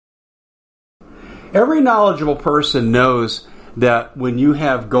Every knowledgeable person knows that when you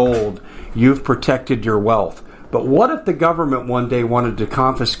have gold, you've protected your wealth. But what if the government one day wanted to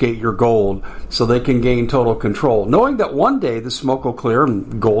confiscate your gold so they can gain total control, knowing that one day the smoke will clear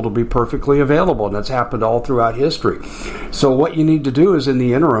and gold will be perfectly available, and that's happened all throughout history. So what you need to do is, in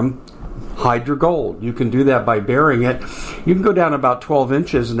the interim, hide your gold. You can do that by burying it. You can go down about 12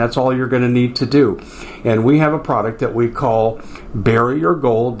 inches, and that's all you're going to need to do. And we have a product that we call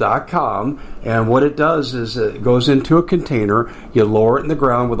buryyourgold.com, and what it does is it goes into a container. You lower it in the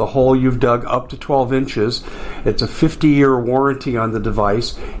ground with a hole you've dug up to 12 inches. It's a 50-year warranty on the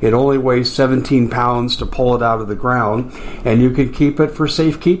device. It only weighs 17 pounds to pull it out of the ground, and you can keep it for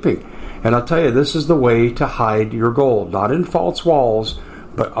safekeeping. And I'll tell you, this is the way to hide your gold, not in false walls,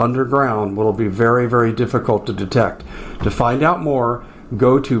 but underground. Will be very, very difficult to detect. To find out more,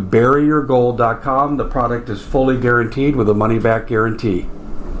 go to buryyourgold.com. The product is fully guaranteed with a money-back guarantee.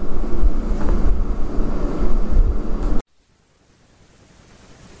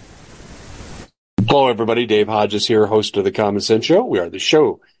 Hello, everybody. Dave Hodges here, host of the Common Sense Show. We are the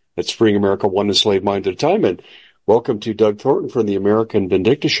show that's freeing America one enslaved mind at a time. And welcome to Doug Thornton from the American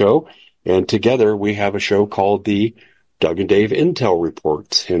Vindicta Show. And together we have a show called the Doug and Dave Intel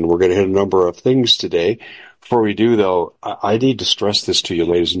Report, and we're going to hit a number of things today. Before we do, though, I need to stress this to you,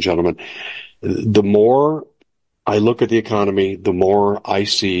 ladies and gentlemen. The more I look at the economy, the more I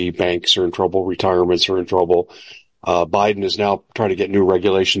see banks are in trouble, retirements are in trouble. Biden is now trying to get new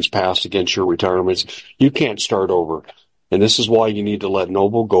regulations passed against your retirements. You can't start over. And this is why you need to let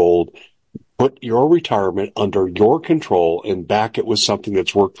Noble Gold put your retirement under your control and back it with something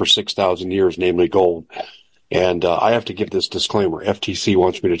that's worked for 6,000 years, namely gold. And I have to give this disclaimer. FTC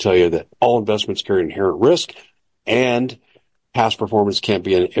wants me to tell you that all investments carry inherent risk, and past performance can't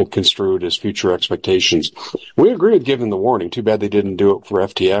be construed as future expectations. We agree with giving the warning. Too bad they didn't do it for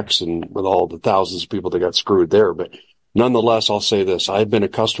FTX and with all the thousands of people that got screwed there. But nonetheless, I'll say this. I've been a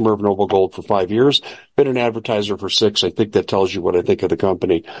customer of Noble Gold for 5 years, been an advertiser for 6. I think that tells you what I think of the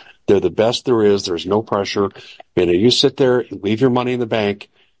company. They're the best there is. There's no pressure. You sit there, leave your money in the bank,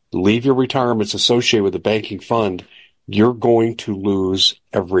 leave your retirements associated with a banking fund, you're going to lose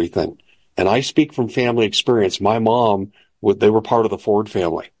everything. And I speak from family experience. My mom, they were part of the Ford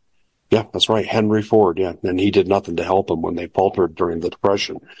family. Yeah, that's right. Henry Ford. Yeah. And he did nothing to help them when they faltered during the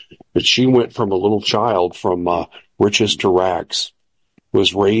Depression. But she went from a little child from riches to rags,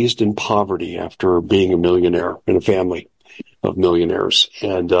 was raised in poverty after being a millionaire in a family of millionaires.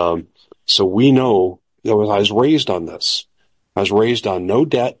 And so we know, I was raised on this. I was raised on no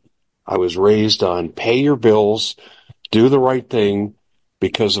debt. I was raised on pay your bills, do the right thing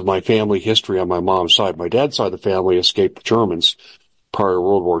because of my family history on my mom's side. My dad's side of the family escaped the Germans prior to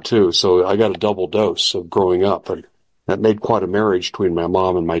World War II, so I got a double dose of growing up. And that made quite a marriage between my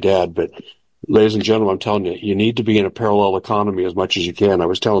mom and my dad. But ladies and gentlemen, I'm telling you, you need to be in a parallel economy as much as you can. I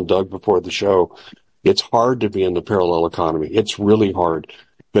was telling Doug before the show, it's hard to be in the parallel economy. It's really hard.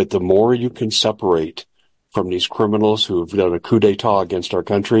 But the more you can separate from these criminals who have done a coup d'etat against our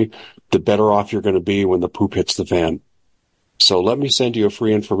country, the better off you're going to be when the poop hits the fan. So let me send you a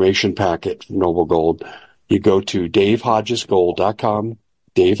free information packet from Noble Gold. You go to davehodgesgold.com,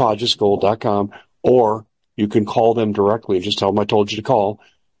 davehodgesgold.com, or you can call them directly and just tell them I told you to call,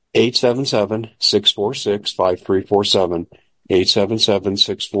 877-646-5347,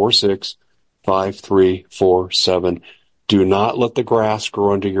 877-646-5347. Do not let the grass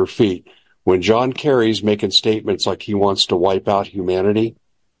grow under your feet. When John Kerry's making statements like he wants to wipe out humanity,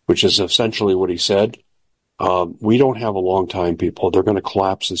 which is essentially what he said, we don't have a long time, people. They're going to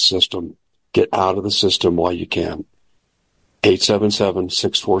collapse the system. Get out of the system while you can.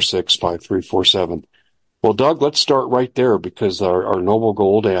 877-646-5347. Well, Doug, let's start right there because our Noble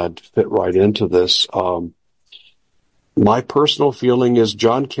Gold ad fit right into this. My personal feeling is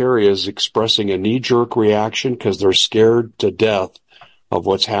John Kerry is expressing a knee-jerk reaction because they're scared to death of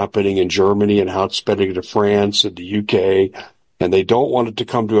what's happening in Germany and how it's spreading to France and the UK, and they don't want it to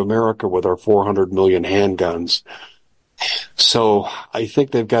come to America with our 400 million handguns. So I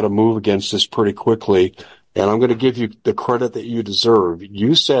think they've got to move against this pretty quickly, and I'm going to give you the credit that you deserve.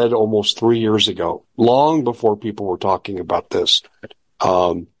 You said almost 3 years ago, long before people were talking about this,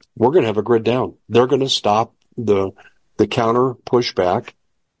 we're going to have a grid down. They're going to stop the counter pushback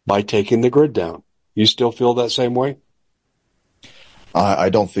by taking the grid down. You still feel that same way? I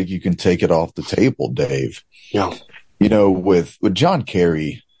don't think you can take it off the table, Dave. Yeah. With John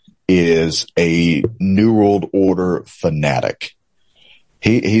Kerry is a New World Order fanatic.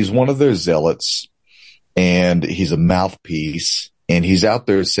 He's one of those zealots, and he's a mouthpiece, and he's out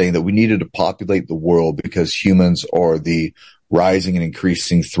there saying that we needed to populate the world because humans are the rising and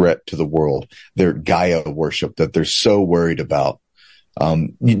increasing threat to the world, their Gaia worship that they're so worried about.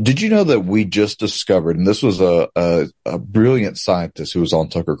 Did you know that we just discovered, and this was a brilliant scientist who was on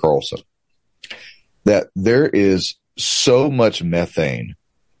Tucker Carlson, that there is so much methane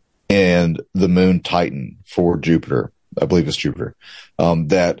in the moon Titan for Jupiter, I believe it's Jupiter,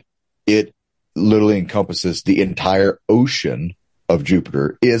 that it literally encompasses the entire ocean of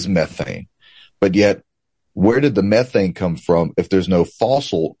Jupiter is methane. But yet, where did the methane come from if there's no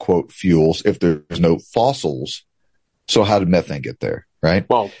fossil, quote, fuels, if there's no fossils? So how did methane get there, right?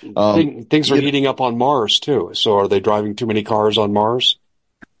 Well, things are heating up on Mars, too. So are they driving too many cars on Mars?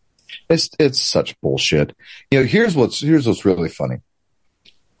 It's such bullshit. Here's what's really funny.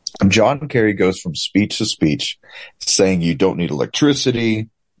 John Kerry goes from speech to speech saying you don't need electricity,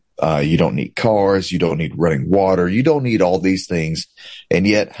 you don't need cars, you don't need running water, you don't need all these things. And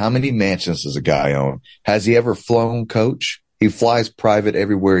yet, how many mansions does a guy own? Has he ever flown coach? He flies private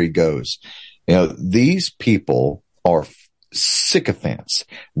everywhere he goes. These people are sycophants.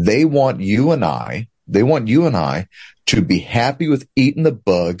 They want you and I to be happy with eating the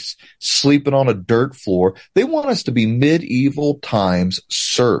bugs, sleeping on a dirt floor. They want us to be medieval times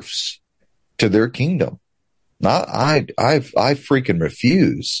serfs to their kingdom. I freaking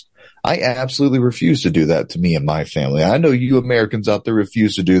refuse. I absolutely refuse to do that to me and my family. I know you Americans out there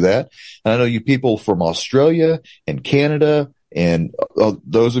refuse to do that. And I know you people from Australia and Canada and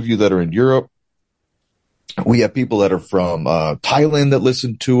those of you that are in Europe. We have people that are from Thailand that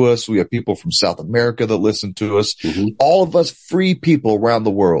listen to us. We have people from South America that listen to us. Mm-hmm. All of us free people around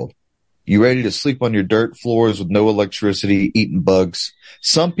the world. You ready to sleep on your dirt floors with no electricity, eating bugs?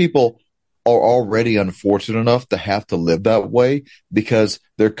 Some people are already unfortunate enough to have to live that way because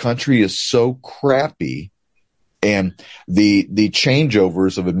their country is so crappy and the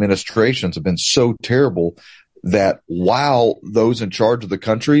changeovers of administrations have been so terrible that while those in charge of the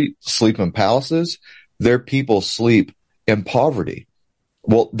country sleep in palaces, their people sleep in poverty.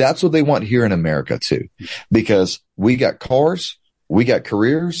 Well, that's what they want here in America too, because we got cars, we got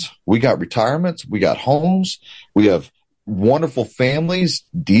careers, we got retirements, we got homes, we have wonderful families,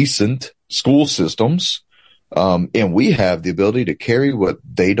 decent school systems, and we have the ability to carry what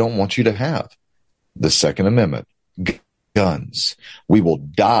they don't want you to have. The Second Amendment, guns. We will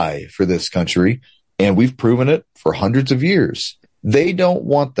die for this country, and we've proven it for hundreds of years. They don't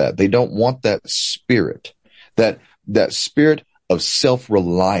want that. They don't want that spirit, that spirit of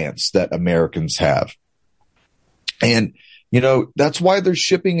self-reliance that Americans have. And, that's why they're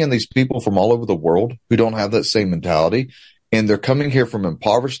shipping in these people from all over the world who don't have that same mentality. And they're coming here from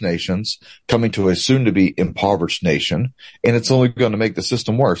impoverished nations, coming to a soon-to-be impoverished nation, and it's only going to make the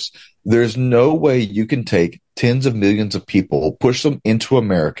system worse. There's no way you can take tens of millions of people, push them into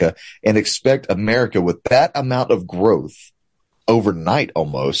America, and expect America with that amount of growth overnight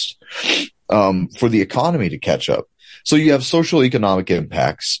almost, for the economy to catch up. So you have social economic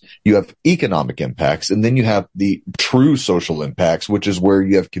impacts, you have economic impacts, and then you have the true social impacts, which is where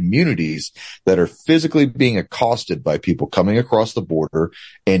you have communities that are physically being accosted by people coming across the border,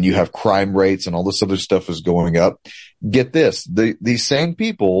 and you have crime rates and all this other stuff is going up. Get this, these same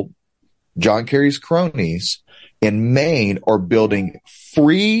people, John Kerry's cronies in Maine, are building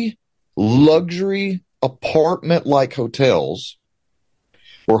free luxury apartment-like hotels,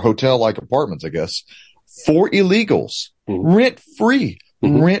 or hotel-like apartments, I guess, for illegals, rent-free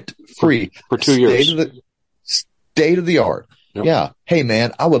for 2 years. State of the art. Yep. Yeah. Hey,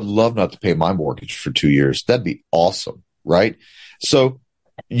 man, I would love not to pay my mortgage for 2 years. That'd be awesome, right? So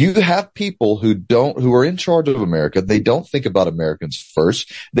you have people who are in charge of America. They don't think about Americans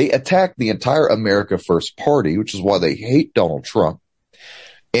first. They attack the entire America First party, which is why they hate Donald Trump.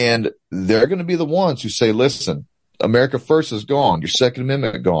 And they're going to be the ones who say, listen, America First is gone. Your Second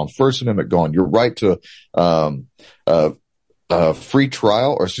Amendment gone. First Amendment gone. Your right to free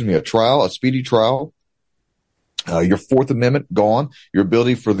trial, or a speedy trial. Your Fourth Amendment gone. Your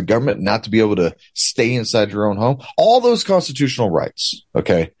ability for the government not to be able to stay inside your own home. All those constitutional rights,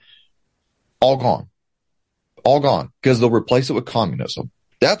 okay, all gone. All gone, because they'll replace it with communism.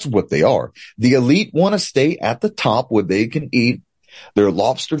 That's what they are. The elite want to stay at the top where they can eat their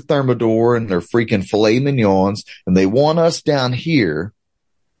lobster thermidor and their freaking filet mignons, and they want us down here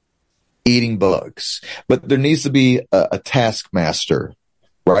eating bugs. But there needs to be a taskmaster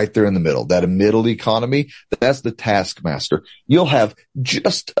right there in the middle. That middle economy, that's the taskmaster. You'll have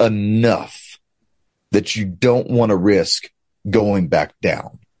just enough that you don't want to risk going back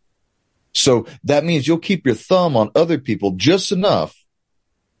down. So that means you'll keep your thumb on other people just enough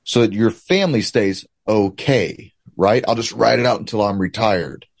so that your family stays okay. Right? I'll just ride it out until I'm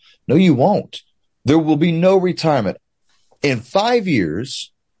retired. No, you won't. There will be no retirement. In 5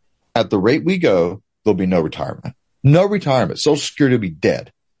 years, at the rate we go, there'll be no retirement. No retirement. Social Security will be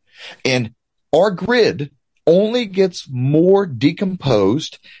dead. And our grid only gets more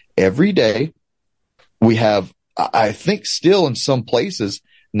decomposed every day. We have, I think, still in some places,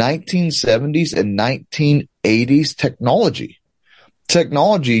 1970s and 1980s technology.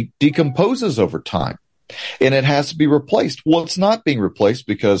 Technology decomposes over time, and it has to be replaced. Well, it's not being replaced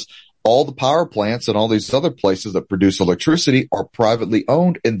because all the power plants and all these other places that produce electricity are privately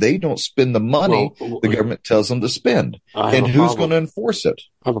owned, and they don't spend the money the government tells them to spend. And who's going to enforce it?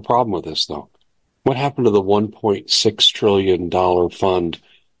 I have a problem with this, though. What happened to the $1.6 trillion fund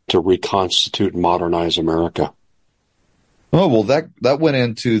to reconstitute and modernize America? Oh, well, that went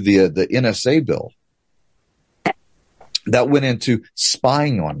into the NSA bill. That went into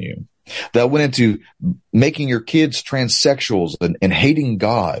spying on you. That went into making your kids transsexuals and hating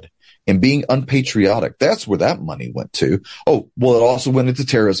God and being unpatriotic. That's where that money went to. Oh, well, it also went into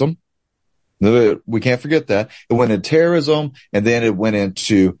terrorism. We can't forget that. It went into terrorism, and then it went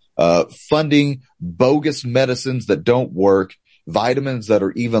into funding bogus medicines that don't work, vitamins that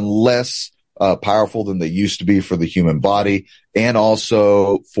are even less powerful than they used to be for the human body, and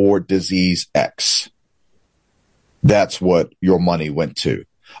also for disease X. That's what your money went to.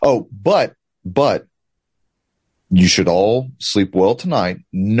 Oh, but you should all sleep well tonight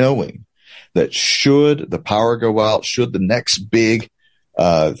knowing that should the power go out, should the next big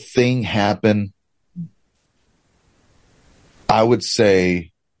thing happen, I would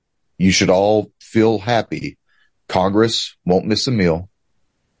say you should all feel happy. Congress won't miss a meal.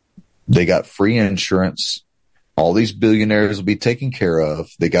 They got free insurance. All these billionaires will be taken care of.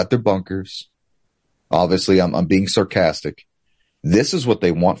 They got their bunkers. Obviously, I'm being sarcastic. This is what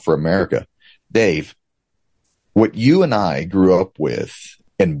they want for America. Dave, what you and I grew up with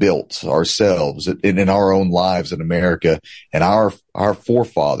and built ourselves in our own lives in America and our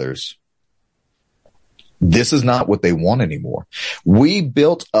forefathers, this is not what they want anymore. We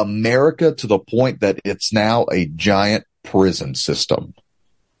built America to the point that it's now a giant prison system.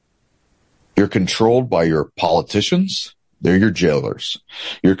 You're controlled by your politicians. They're your jailers.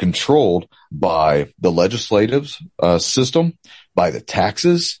 You're controlled by the legislative system, by the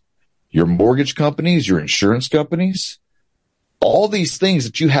taxes, your mortgage companies, your insurance companies, all these things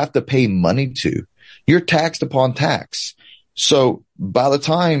that you have to pay money to. You're taxed upon tax. So by the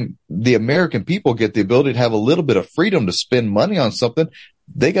time the American people get the ability to have a little bit of freedom to spend money on something,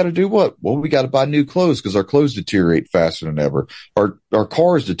 they got to do what? Well, we got to buy new clothes because our clothes deteriorate faster than ever. Our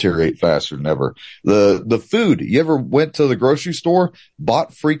cars deteriorate faster than ever. The food, you ever went to the grocery store,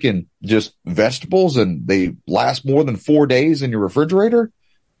 bought freaking just vegetables and they last more than 4 days in your refrigerator?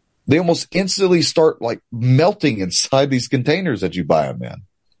 They almost instantly start like melting inside these containers that you buy them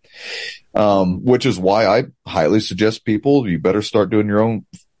in. Which is why I highly suggest people, you better start doing your own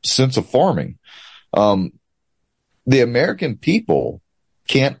sense of farming. The American people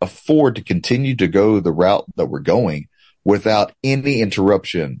can't afford to continue to go the route that we're going without any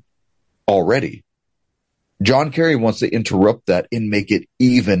interruption already. John Kerry wants to interrupt that and make it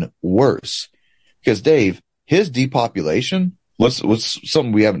even worse. Because Dave, his depopulation, what's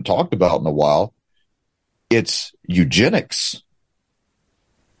something we haven't talked about in a while, it's eugenics.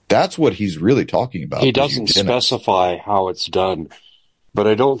 That's what he's really talking about. He doesn't specify how it's done, but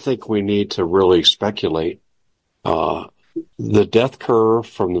I don't think we need to really speculate. The death curve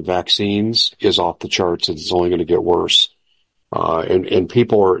from the vaccines is off the charts, and it's only going to get worse. And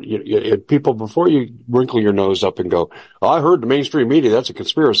people people, before you wrinkle your nose up and go, oh, I heard the mainstream media, that's a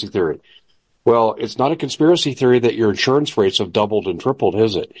conspiracy theory. Well, it's not a conspiracy theory that your insurance rates have doubled and tripled,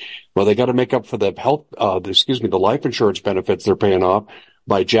 is it? Well, they got to make up for the the life insurance benefits they're paying off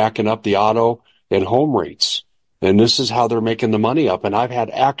by jacking up the auto and home rates. And this is how they're making the money up. And I've had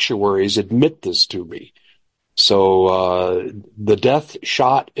actuaries admit this to me. So the death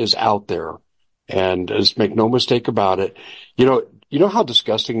shot is out there, and just make no mistake about it. You know how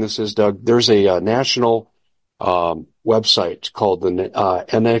disgusting this is, Doug? There's a national website called the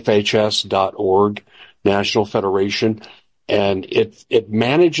NFHS.org, National Federation, and it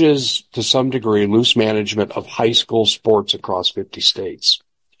manages to some degree loose management of high school sports across 50 states.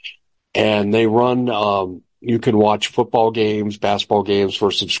 And they run, you can watch football games, basketball games for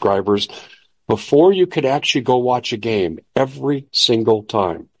subscribers. Before you could actually go watch a game, every single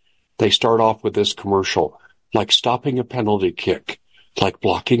time, they start off with this commercial, like stopping a penalty kick, like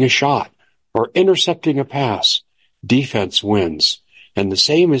blocking a shot, or intercepting a pass. Defense wins. And the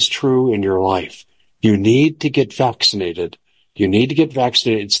same is true in your life. You need to get vaccinated. You need to get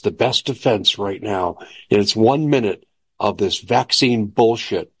vaccinated. It's the best defense right now. And it's 1 minute of this vaccine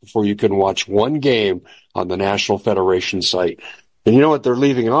bullshit before you can watch one game on the National Federation site. And you know what they're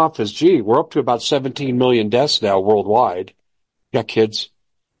leaving off is, we're up to about 17 million deaths now worldwide. Yeah, kids,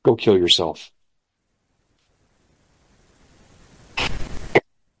 go kill yourself.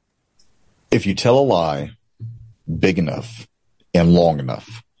 If you tell a lie big enough and long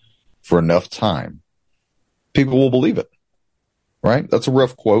enough for enough time, people will believe it, right? That's a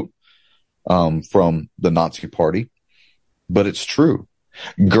rough quote from the Nazi Party, but it's true.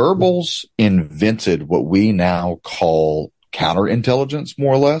 Goebbels invented what we now call counterintelligence,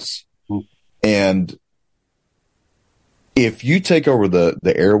 more or less. Mm. And if you take over the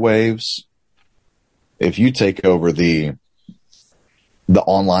airwaves, if you take over the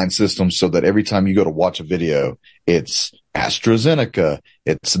online system so that every time you go to watch a video, it's AstraZeneca,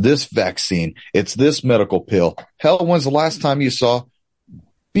 it's this vaccine, it's this medical pill. Hell, when's the last time you saw,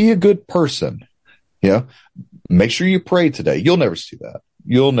 be a good person? Yeah. Make sure you pray today. You'll never see that.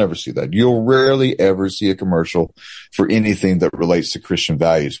 You'll never see that. You'll rarely ever see a commercial for anything that relates to Christian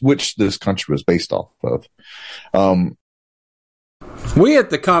values, which this country was based off of. We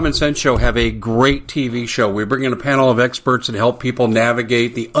at the Common Sense Show have a great TV show. We bring in a panel of experts and help people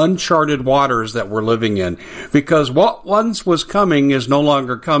navigate the uncharted waters that we're living in. Because what once was coming is no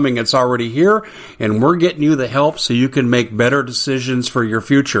longer coming. It's already here, and we're getting you the help so you can make better decisions for your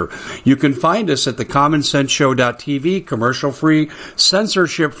future. You can find us at thecommonsenseshow.tv, commercial-free,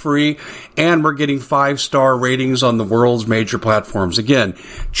 censorship-free, and we're getting 5-star ratings on the world's major platforms. Again,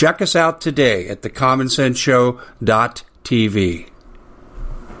 check us out today at thecommonsenseshow.tv.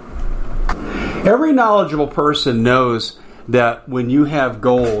 Every knowledgeable person knows that when you have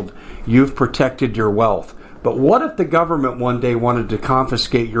gold, you've protected your wealth. But what if the government one day wanted to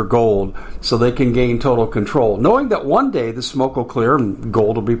confiscate your gold so they can gain total control, knowing that one day the smoke will clear and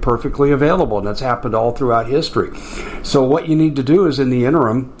gold will be perfectly available, and that's happened all throughout history. So what you need to do is, in the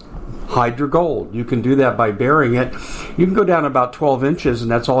interim, hide your gold. You can do that by burying it. You can go down about 12 inches, and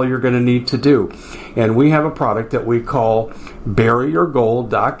that's all you're going to need to do. And we have a product that we call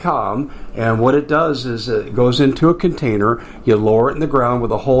buryyourgold.com, and what it does is it goes into a container. You lower it in the ground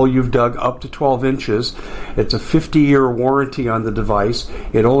with a hole you've dug up to 12 inches. It's a 50-year warranty on the device.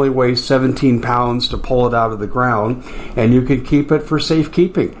 It only weighs 17 pounds to pull it out of the ground, and you can keep it for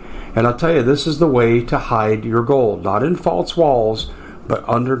safekeeping. And I'll tell you, this is the way to hide your gold. Not in false walls, but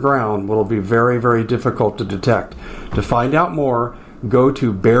underground will be very, very difficult to detect. To find out more, go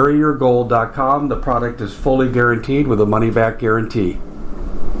to buryyourgold.com. The product is fully guaranteed with a money-back guarantee.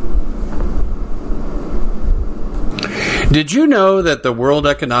 Did you know that the World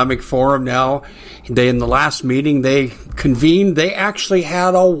Economic Forum now, in the last meeting they convened, they actually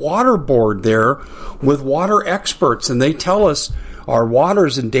had a water board there with water experts, and they tell us our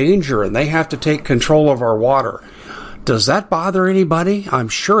water's in danger and they have to take control of our water. Does that bother anybody? I'm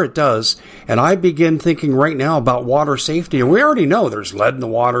sure it does. And I begin thinking right now about water safety. And we already know there's lead in the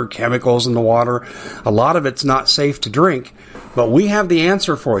water, chemicals in the water. A lot of it's not safe to drink. But we have the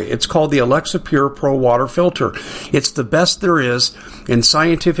answer for you. It's called the Alexa Pure Pro Water Filter. It's the best there is, and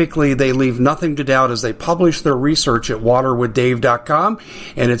scientifically they leave nothing to doubt as they publish their research at waterwithdave.com,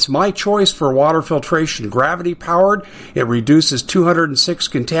 and it's my choice for water filtration. Gravity powered, it reduces 206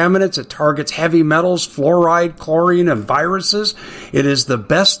 contaminants, it targets heavy metals, fluoride, chlorine, and viruses. It is the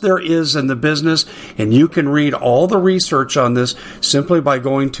best there is in the business, and you can read all the research on this simply by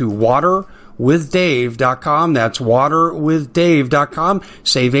going to waterwithdave.com. That's waterwithdave.com.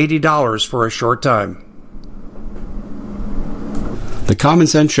 Save $80 for a short time. The Common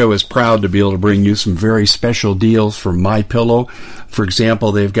Sense Show is proud to be able to bring you some very special deals from MyPillow. For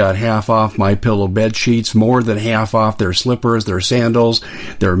example, they've got half off MyPillow bed sheets, more than half off their slippers, their sandals,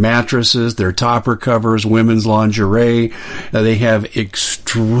 their mattresses, their topper covers, women's lingerie. They have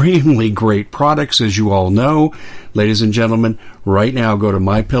extremely great products, as you all know. Ladies and gentlemen, right now go to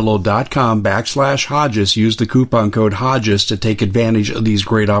mypillow.com/Hodges. Use the coupon code Hodges to take advantage of these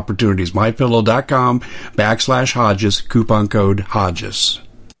great opportunities. mypillow.com/Hodges, coupon code Hodges.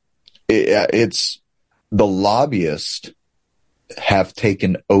 It's the lobbyists have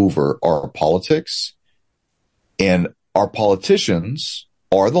taken over our politics, and our politicians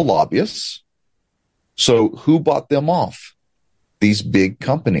are the lobbyists. So who bought them off? These big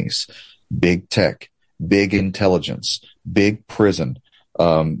companies, big tech, big intelligence, big prison,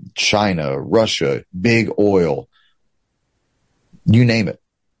 China, Russia, big oil, you name it.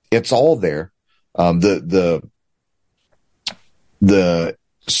 It's all there. The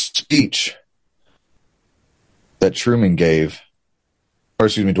speech that Truman gave, or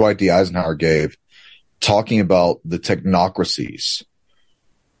excuse me, Dwight D. Eisenhower gave, talking about the technocracies.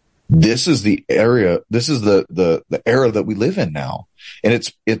 This is the area, this is the era that we live in now. And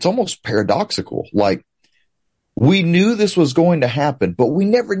it's almost paradoxical. Like, We knew this was going to happen, but we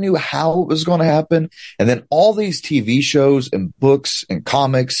never knew how it was going to happen. And then all these TV shows and books and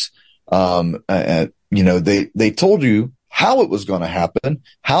comics, they told you how it was going to happen,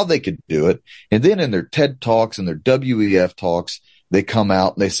 how they could do it. And then in their TED Talks and their WEF talks, they come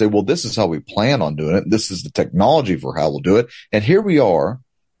out and they say, well, this is how we plan on doing it. This is the technology for how we'll do it. And here we are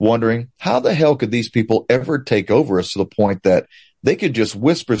wondering, how the hell could these people ever take over us to the point that they could just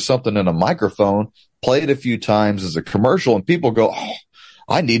whisper something in a microphone, play it a few times as a commercial, and people go, oh,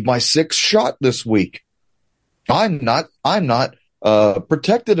 I need my 6th shot this week. I'm not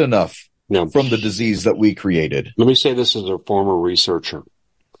protected enough from the disease that we created. Let me say this as a former researcher.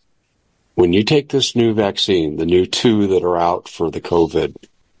 When you take this new vaccine, the new 2 that are out for the COVID,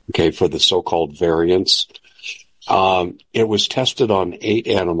 for the so-called variants, it was tested on 8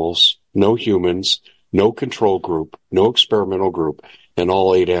 animals, no humans, no control group, no experimental group, and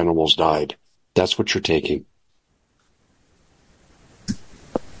all 8 animals died. That's what you're taking.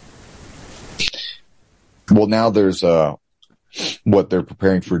 Well, now there's what they're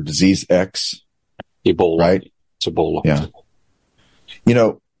preparing for disease X. Ebola. Right? It's Ebola. Yeah.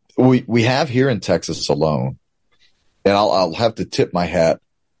 We have here in Texas alone, and I'll have to tip my hat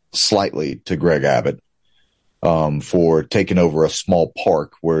slightly to Greg Abbott for taking over a small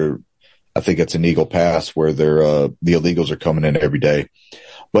park where I think it's in Eagle Pass where the illegals are coming in every day.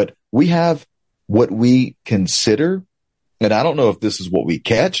 But we have what we consider, and I don't know if this is what we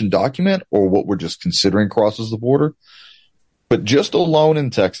catch and document or what we're just considering crosses the border, but just alone in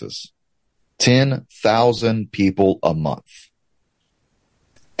Texas, 10,000 people a month.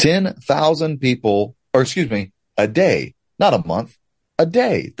 10,000 people, or excuse me, a day, not a month, a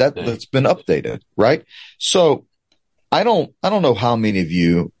day. That's been updated, right? So I don't know how many of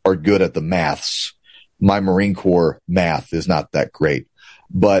you are good at the maths. My Marine Corps math is not that great,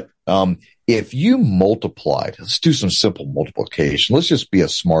 but if you multiplied, let's do some simple multiplication. Let's just be a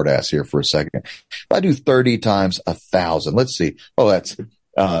smart ass here for a second. If I do 30 times 1,000, let's see. Oh, that's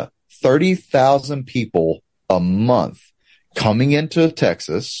 30,000 people a month coming into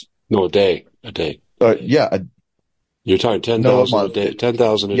Texas. No, a day. Yeah. You're talking 10,000 a day.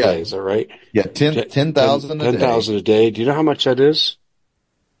 10,000 a day, is that right? Yeah, 10,000 a day. 10,000 a day. Do you know how much that is?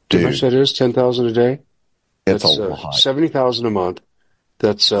 Do you know how much that is? 10,000 a day? It's a lot. 70,000 a month.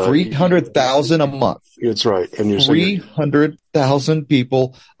 That's 300,000 a month. That's right. And you're 300,000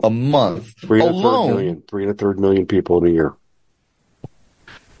 people a month alone. 3.3 million people in a year.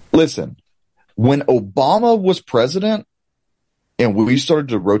 Listen, when Obama was president and we started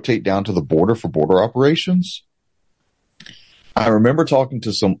to rotate down to the border for border operations, I remember talking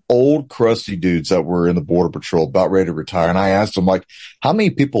to some old crusty dudes that were in the Border Patrol about ready to retire. And I asked them, like, how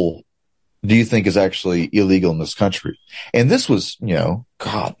many people do you think is actually illegal in this country? And this was,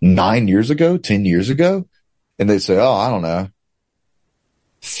 9 years ago, 10 years ago. And they say, oh, I don't know,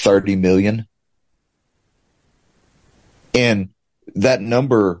 30 million. And that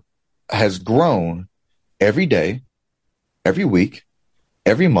number has grown every day, every week,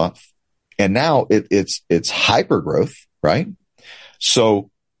 every month. And now it's hyper growth, right? So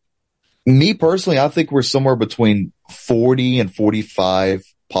me personally, I think we're somewhere between 40 and 45,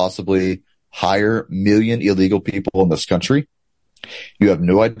 possibly higher million illegal people in this country. You have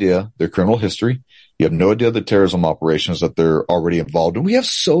no idea their criminal history. You have no idea the terrorism operations that they're already involved in. We have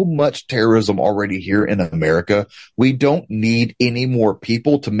so much terrorism already here in America. We don't need any more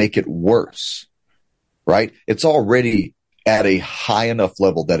people to make it worse, right? It's already at a high enough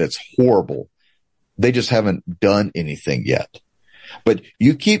level that it's horrible. They just haven't done anything yet. But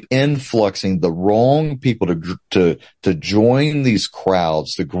you keep influxing the wrong people to join these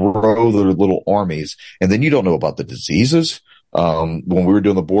crowds, to grow their little armies, and then you don't know about the diseases. When we were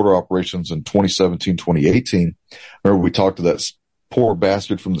doing the border operations in 2017, 2018, remember we talked to that poor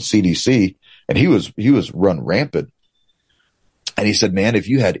bastard from the CDC, and he was run rampant. And he said, man, if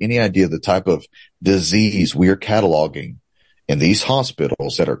you had any idea the type of disease we are cataloging in these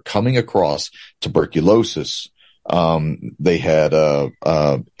hospitals that are coming across tuberculosis, they had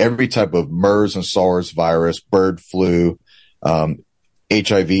every type of MERS and SARS virus, bird flu,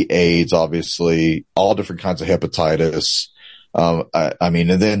 HIV, AIDS, obviously, all different kinds of hepatitis.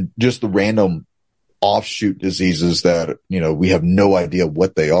 And then just the random offshoot diseases that, we have no idea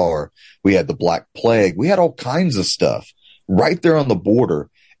what they are. We had the Black Plague. We had all kinds of stuff right there on the border.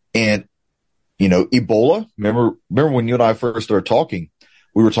 And, Ebola, remember when you and I first started talking,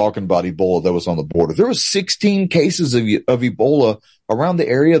 we were talking about Ebola that was on the border. There was 16 cases of Ebola around the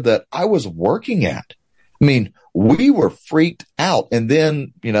area that I was working at. I mean, we were freaked out. And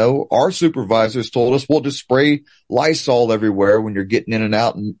then, our supervisors told us, well, just spray Lysol everywhere when you're getting in and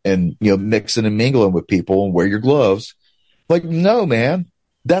out and mixing and mingling with people and wear your gloves. Like, no, man,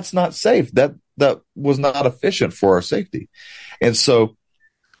 that's not safe. That was not efficient for our safety. And so,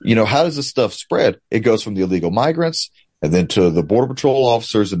 how does this stuff spread? It goes from the illegal migrants and then to the Border Patrol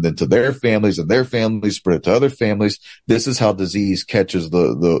officers and then to their families, and their families spread it to other families. This is how disease catches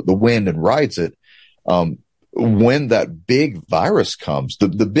the wind and rides it. When that big virus comes, the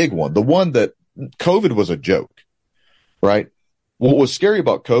big one, the one that COVID was a joke, right? What was scary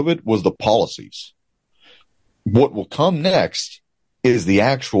about COVID was the policies. What will come next is the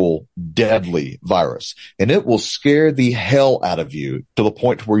actual deadly virus, and it will scare the hell out of you to the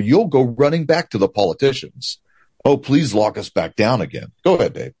point where you'll go running back to the politicians. Oh, please lock us back down again. Go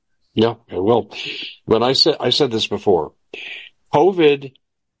ahead, Dave. Yeah, I will. But I said this before. COVID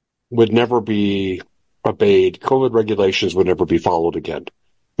would never be obeyed. COVID regulations would never be followed again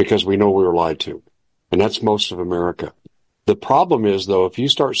because we know we were lied to. And that's most of America. The problem is, though, if you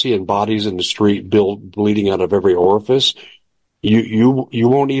start seeing bodies in the street bleeding out of every orifice, you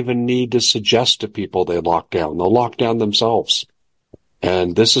won't even need to suggest to people they lock down. They'll lock down themselves.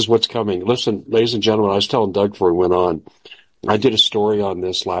 And this is what's coming. Listen, ladies and gentlemen, I was telling Doug before we went on, I did a story on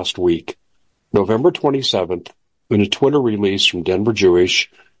this last week. November 27th, in a Twitter release from Denver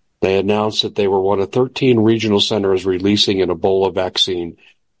Jewish, they announced that they were one of 13 regional centers releasing an Ebola vaccine.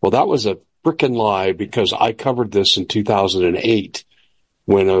 Well, that was a frickin' lie because I covered this in 2008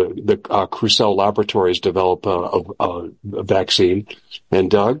 when the Crucell Laboratories developed a vaccine. And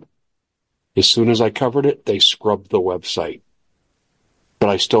Doug, as soon as I covered it, they scrubbed the website. But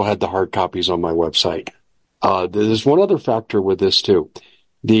I still had the hard copies on my website. There's one other factor with this, too.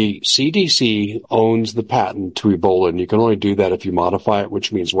 The CDC owns the patent to Ebola, and you can only do that if you modify it,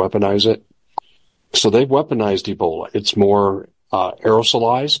 which means weaponize it. So they've weaponized Ebola. It's more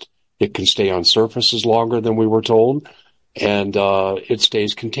aerosolized. It can stay on surfaces longer than we were told, and it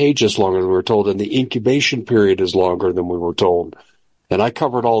stays contagious longer than we were told, and the incubation period is longer than we were told. And I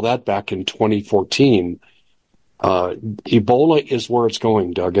covered all that back in 2014. Ebola is where it's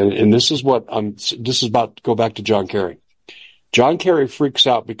going, Doug, and this is about to go back to John Kerry. John Kerry freaks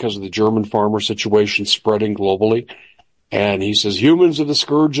out because of the German farmer situation spreading globally. And he says, humans are the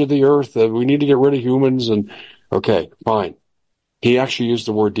scourge of the earth. We need to get rid of humans. And okay, fine. He actually used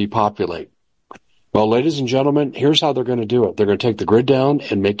the word depopulate. Well, ladies and gentlemen, here's how they're going to do it. They're going to take the grid down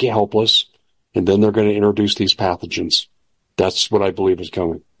and make you helpless. And then they're going to introduce these pathogens. That's what I believe is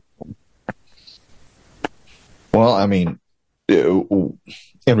coming. Well, I mean, in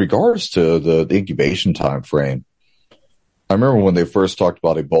regards to the incubation time frame, I remember when they first talked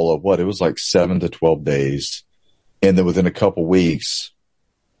about Ebola, it was like 7 to 12 days. And then within a couple weeks,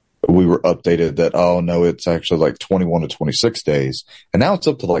 we were updated that, oh, no, it's actually like 21 to 26 days. And now it's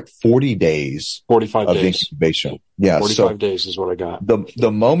up to like 40 days. 45 of days. Incubation. Yeah. 45 days is what I got.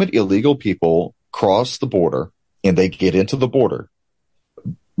 The moment illegal people cross the border and they get into the border,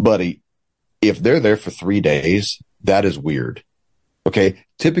 buddy, if they're there for 3 days, that is weird. Okay.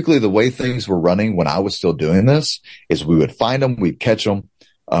 Typically the way things were running when I was still doing this is we would find them, we'd catch them.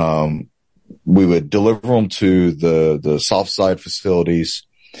 We would deliver them to the soft side facilities.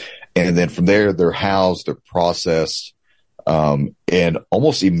 And then from there, they're housed, they're processed. And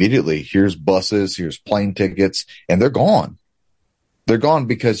almost immediately, here's buses, here's plane tickets, and they're gone. They're gone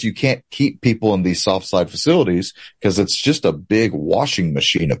because you can't keep people in these soft side facilities because it's just a big washing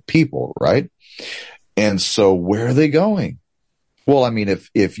machine of people, right? And so where are they going? Well, I mean,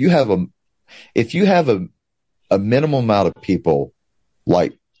 if you have a minimum amount of people,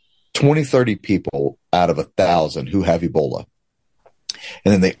 like 20, 30 people out of 1,000 who have Ebola,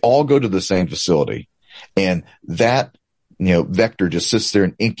 and then they all go to the same facility, and that, vector just sits there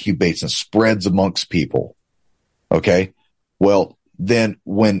and incubates and spreads amongst people. Okay. Well, then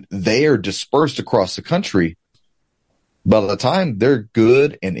when they are dispersed across the country, by the time they're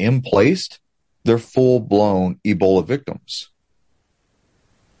good and in place, they're full blown Ebola victims.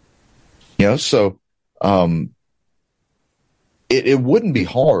 So, it wouldn't be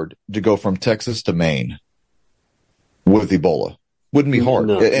hard to go from Texas to Maine with Ebola. Wouldn't be hard.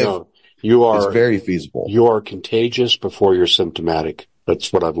 No. It's very feasible. You are contagious before you're symptomatic.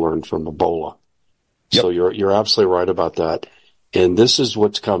 That's what I've learned from Ebola. Yep. So you're absolutely right about that. And this is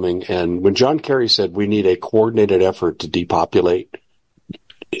what's coming. And when John Kerry said we need a coordinated effort to depopulate,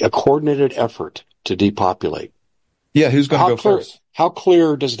 Yeah, who's going to go first? How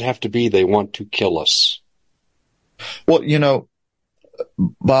clear does it have to be they want to kill us? Well,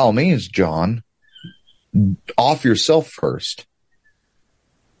 by all means, John, off yourself first.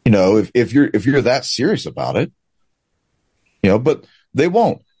 if you're that serious about it, but they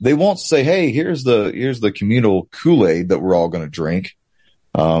won't say, hey, here's the communal Kool-Aid that we're all going to drink.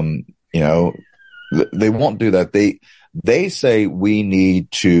 They won't do that. They say we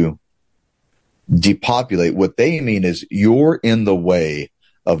need to depopulate. What they mean is you're in the way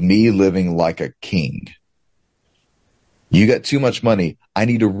of me living like a king. You got too much money. I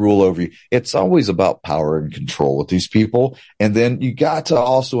need to rule over you. It's always about power and control with these people. And then you got to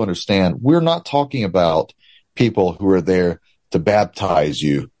also understand we're not talking about people who are there to baptize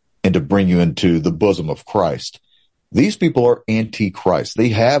you and to bring you into the bosom of Christ. These people are antichrist. They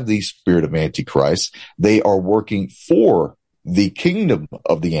have the spirit of antichrist. They are working for the kingdom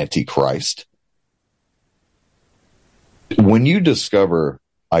of the antichrist. When you discover,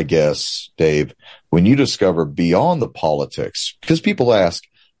 I guess, Dave, when you discover beyond the politics, because people ask,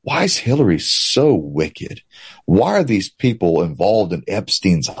 why is Hillary so wicked? Why are these people involved in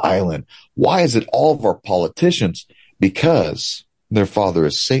Epstein's Island? Why is it all of our politicians? Because their father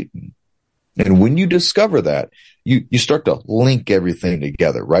is Satan. And when you discover that, you start to link everything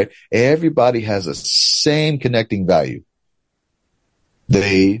together, right? Everybody has the same connecting value.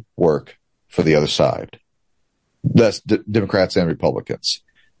 They work for the other side. That's Democrats and Republicans,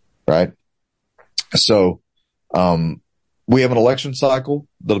 right? So, we have an election cycle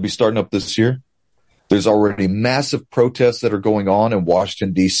that'll be starting up this year. There's already massive protests that are going on in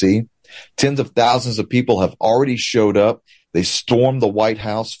Washington, D.C. Tens of thousands of people have already showed up. They stormed the White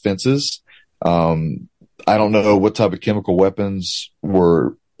House fences. I don't know what type of chemical weapons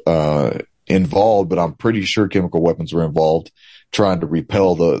were involved, but I'm pretty sure chemical weapons were involved trying to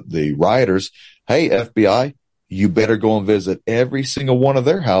repel the rioters. Hey, FBI, you better go and visit every single one of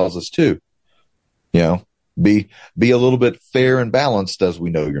their houses too. Be a little bit fair and balanced, as we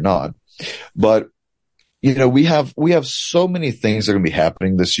know you're not. But we have so many things that are going to be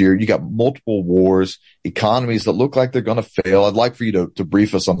happening this year. You got multiple wars, economies that look like they're going to fail. I'd like for you to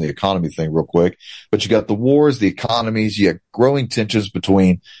brief us on the economy thing real quick. But you got the wars, the economies, you got growing tensions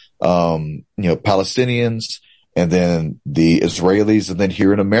between, Palestinians and then the Israelis. And then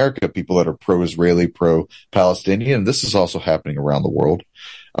here in America, people that are pro-Israeli, pro-Palestinian. This is also happening around the world.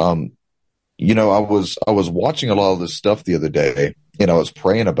 I was watching a lot of this stuff the other day and I was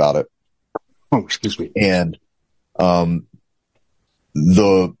praying about it. Oh, excuse me. And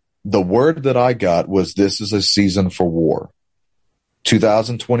the word that I got was this is a season for war.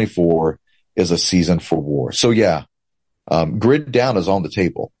 2024 is a season for war. So yeah, Grid Down is on the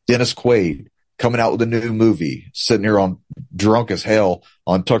table. Dennis Quaid coming out with a new movie, sitting here on drunk as hell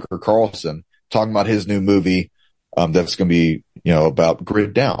on Tucker Carlson, talking about his new movie that's going to be, about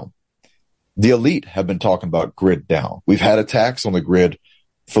Grid Down. The elite have been talking about Grid Down. We've had attacks on the grid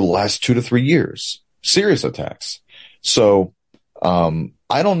for the last 2 to 3 years, serious attacks. So, I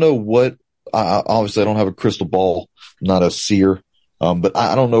don't know what, obviously I don't have a crystal ball, I'm not a seer, but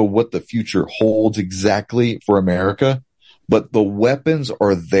I don't know what the future holds exactly for America, but the weapons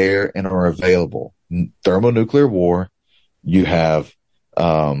are there and are available. Thermonuclear war, you have,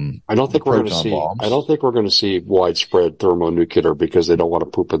 I don't think we're going to see widespread thermonuclear because they don't want to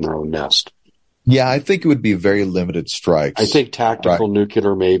poop in their own nest. Yeah, I think it would be very limited strikes. I think tactical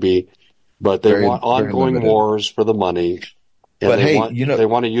nuclear maybe, but they want ongoing wars for the money. And they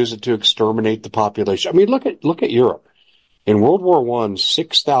want to use it to exterminate the population. I mean, look at Europe. In World War I,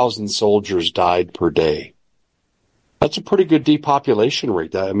 6,000 soldiers died per day. That's a pretty good depopulation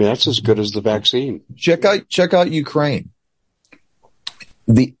rate. That's as good as the vaccine. Check out Ukraine.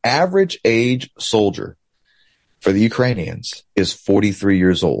 The average age soldier for the Ukrainians is 43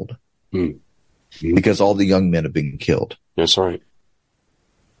 years old. Because all the young men have been killed. That's right.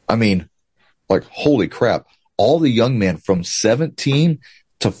 I mean, holy crap. All the young men from 17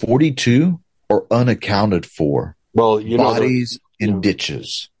 to 42 are unaccounted for. Well, bodies in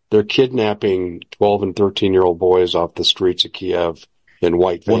ditches. They're kidnapping 12 and 13-year-old boys off the streets of Kiev in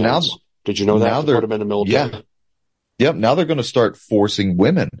white vans. Well, now, did you know that? Now to put them in the military? Yeah. Yep. Now they're going to start forcing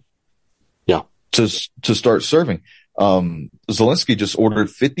women. Yeah. To start serving. Zelensky just ordered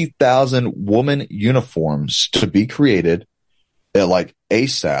 50,000 woman uniforms to be created at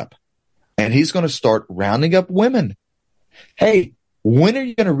ASAP. And he's going to start rounding up women. Hey, when are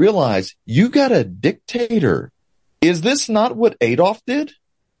you going to realize you got a dictator? Is this not what Adolf did?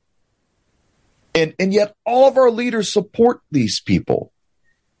 And yet all of our leaders support these people.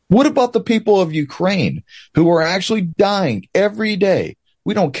 What about the people of Ukraine who are actually dying every day?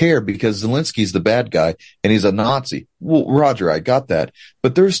 We don't care because Zelensky's the bad guy and he's a Nazi. Well, Roger, I got that.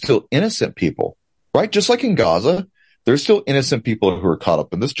 But there's still innocent people, right? Just like in Gaza, there's still innocent people who are caught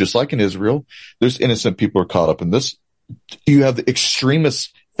up in this. Just like in Israel, there's innocent people who are caught up in this. You have the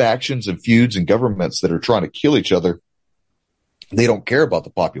extremist factions and feuds and governments that are trying to kill each other, they don't care about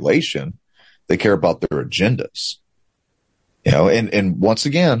the population. They care about their agendas. And once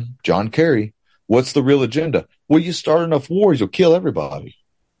again, John Kerry, what's the real agenda? Well, you start enough wars, you'll kill everybody.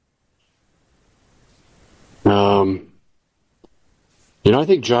 I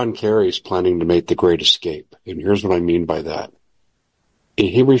think John Kerry is planning to make the Great Escape. And here's what I mean by that.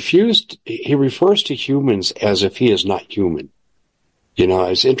 He refers to humans as if he is not human.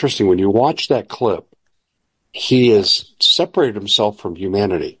 It's interesting when you watch that clip, he has separated himself from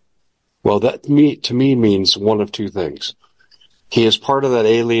humanity. Well, that to me means one of two things. He is part of that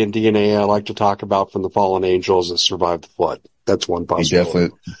alien DNA I like to talk about from the fallen angels that survived the flood. That's one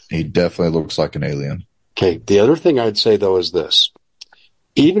possibility. He definitely looks like an alien. Okay. The other thing I'd say, though, is this.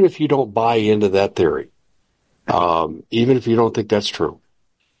 Even if you don't buy into that theory, even if you don't think that's true,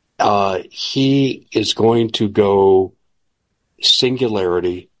 he is going to go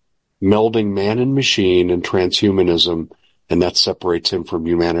singularity, melding man and machine and transhumanism, and that separates him from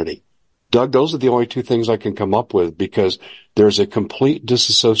humanity. Doug, those are the only two things I can come up with because there's a complete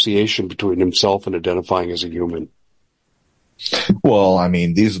disassociation between himself and identifying as a human. Well, I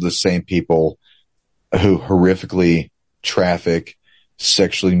mean, these are the same people who horrifically traffic,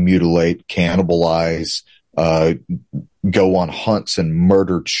 sexually mutilate, cannibalize, go on hunts and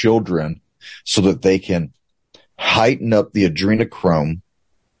murder children so that they can heighten up the adrenochrome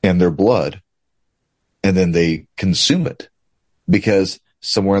in their blood, and then they consume it because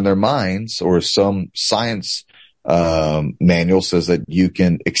somewhere in their minds or some science manual says that you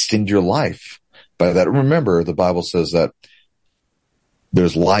can extend your life by that. Remember, the Bible says that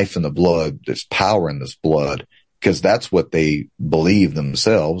there's life in the blood, there's power in this blood, because that's what they believe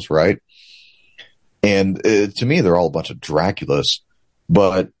themselves, right? And to me, they're all a bunch of Draculas.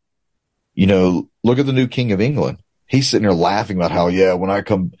 But, look at the new King of England. He's sitting there laughing about how,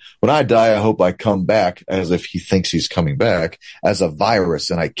 when I die, I hope I come back, as if he thinks he's coming back, as a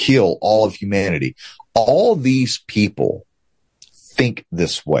virus and I kill all of humanity. All these people think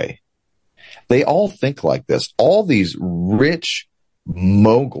this way. They all think like this. All these rich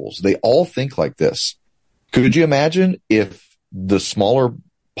moguls, they all think like this. Could you imagine if the smaller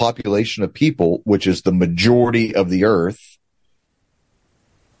population of people, which is the majority of the earth,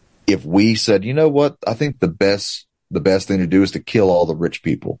 if we said, you know what, I think the best thing to do is to kill all the rich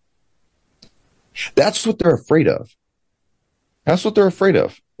people. That's what they're afraid of. That's what they're afraid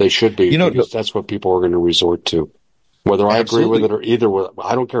of. They should be, because that's what people are going to resort to. Whether I agree with it or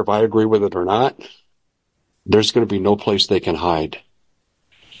I don't care if I agree with it or not, there's going to be no place they can hide.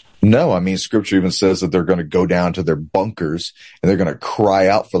 No, I mean, Scripture even says that they're going to go down to their bunkers and they're going to cry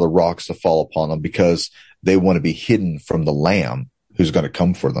out for the rocks to fall upon them because they want to be hidden from the Lamb who's going to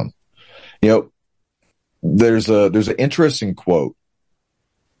come for them. There's an interesting quote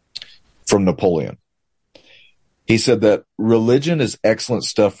from Napoleon. He said that religion is excellent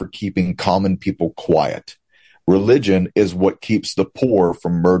stuff for keeping common people quiet. Religion is what keeps the poor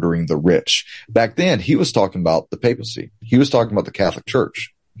from murdering the rich. Back then, he was talking about the papacy. He was talking about the Catholic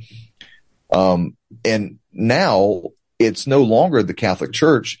Church. And now it's no longer the Catholic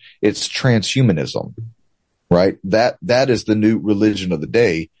Church. It's transhumanism, right? That is the new religion of the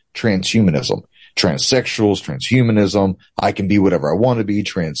day, transhumanism. Transsexuals, transhumanism, I can be whatever I want to be,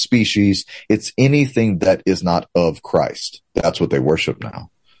 trans species. It's anything that is not of Christ. That's what they worship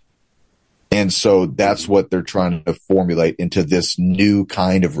now. And so that's what they're trying to formulate into this new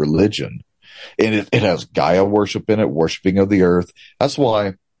kind of religion. And it has Gaia worship in it, worshiping of the earth. That's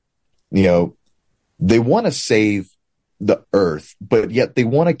why, they want to save the earth, but yet they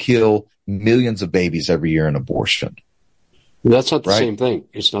want to kill millions of babies every year in abortion. That's not the same thing.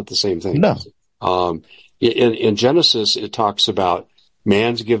 It's not the same thing. No. In Genesis, it talks about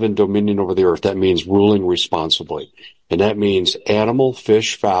man's given dominion over the earth. That means ruling responsibly. And that means animal,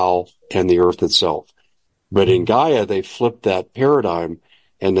 fish, fowl, and the earth itself. But in Gaia, they flipped that paradigm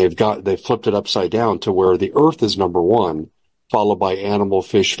and they flipped it upside down to where the earth is number one, followed by animal,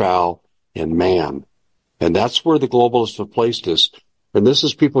 fish, fowl, and man. And that's where the globalists have placed us. And this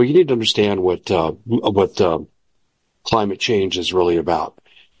is people, you need to understand what climate change is really about.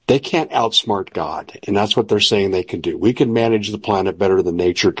 They can't outsmart God, and that's what they're saying they can do. We can manage the planet better than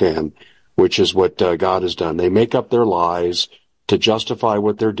nature can, which is what God has done. They make up their lies to justify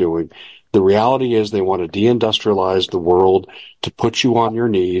what they're doing. The reality is they want to deindustrialize the world to put you on your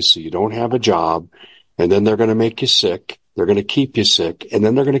knees so you don't have a job, and then they're going to make you sick. They're going to keep you sick, and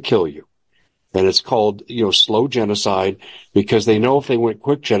then they're going to kill you. And it's called, slow genocide, because they know if they went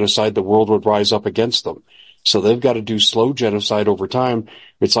quick genocide, the world would rise up against them. So they've got to do slow genocide over time.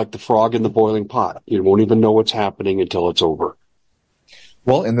 It's like the frog in the boiling pot. You won't even know what's happening until it's over.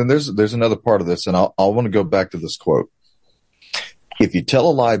 Well, and then there's another part of this, and I want to go back to this quote. If you tell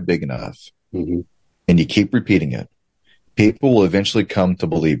a lie big enough Mm-hmm. and you keep repeating it, people will eventually come to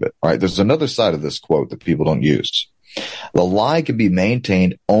believe it. Right? There's another side of this quote that people don't use. The lie can be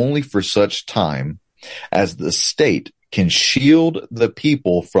maintained only for such time as the state can shield the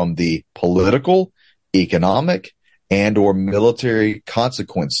people from the political, economic, and or military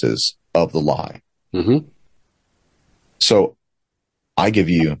consequences of the lie. Mm-hmm. So I give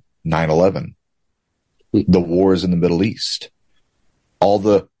you 9/11, the wars in the Middle East, all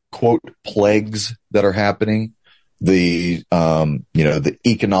the quote plagues that are happening, the the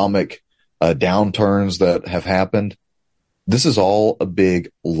economic downturns that have happened. This is all a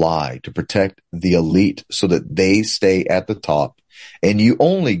big lie to protect the elite so that they stay at the top, and you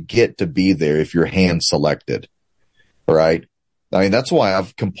only get to be there if you're hand selected, right? I mean, that's why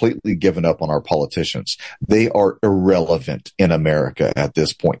I've completely given up on our politicians. They are irrelevant in America at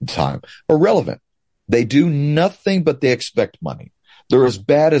this point in time. Irrelevant. They do nothing but they expect money. They're as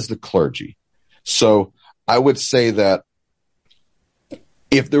bad as the clergy. So I would say that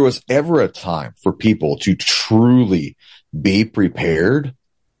if there was ever a time for people to truly be prepared,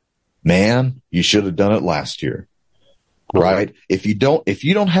 man, you should have done it last year, right? If you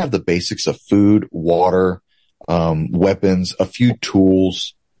don't have the basics of food, water, weapons, a few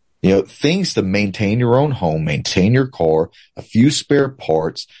tools, things to maintain your own home, maintain your car, a few spare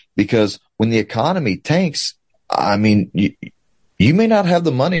parts, because when the economy tanks, I mean, you may not have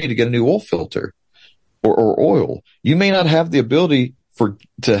the money to get a new oil filter or oil. You may not have the ability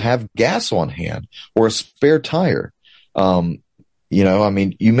to have gas on hand or a spare tire. You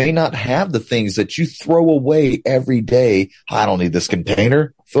may not have the things that you throw away every day. I don't need this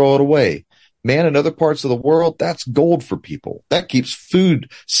container. Throw it away. Man, in other parts of the world, that's gold for people. That keeps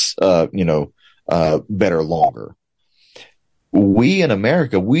food, better longer. We in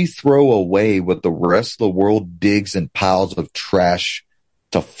America, we throw away what the rest of the world digs in piles of trash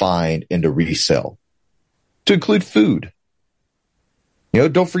to find and to resell, to include food.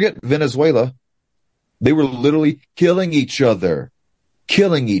 Don't forget Venezuela. They were literally killing each other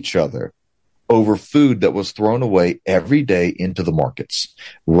over food that was thrown away every day into the markets,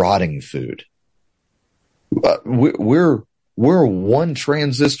 rotting food. We're one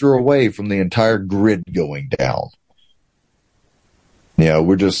transistor away from the entire grid going down.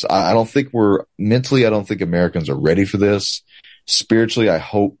 I don't think Americans are ready for this. Spiritually, I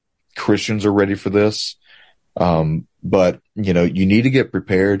hope Christians are ready for this. But you need to get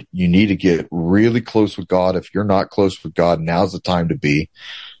prepared. You need to get really close with God. If you're not close with God, now's the time to be.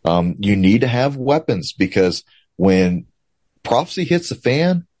 You need to have weapons, because when prophecy hits the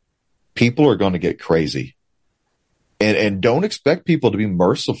fan, people are going to get crazy. And don't expect people to be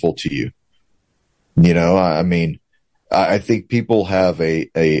merciful to you. I think people have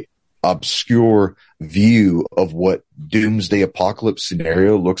a obscure view of what doomsday apocalypse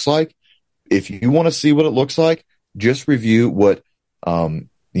scenario looks like. If you want to see what it looks like, just review what,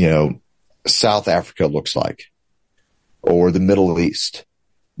 South Africa looks like, or the Middle East.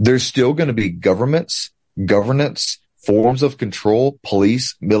 There's still going to be governance, forms of control,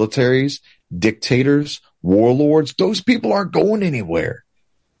 police, militaries, dictators, warlords. Those people aren't going anywhere.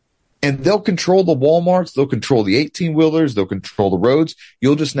 And they'll control the Walmarts. They'll control the 18-wheelers. They'll control the roads.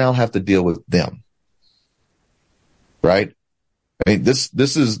 You'll just now have to deal with them. Right? I mean,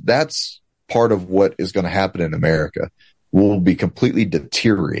 that's part of what is going to happen in America. We'll be completely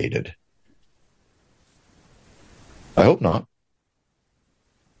deteriorated. I hope not.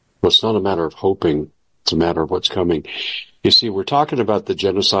 Well, it's not a matter of hoping. It's a matter of what's coming. You see, we're talking about the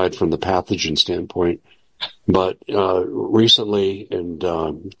genocide from the pathogen standpoint, but recently, and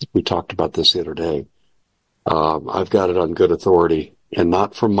we talked about this the other day, I've got it on good authority, and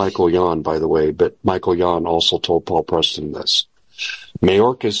not from Michael Yon, by the way, but Michael Yon also told Paul Preston this.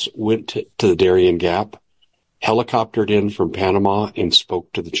 Mayorkas went to the Darien Gap, helicoptered in from Panama, and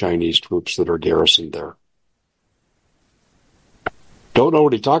spoke to the Chinese troops that are garrisoned there. Don't know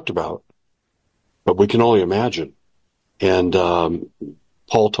what he talked about, but we can only imagine. And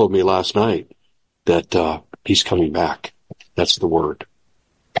Paul told me last night that he's coming back. That's the word.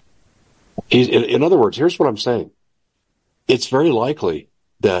 In other words, here's what I'm saying. It's very likely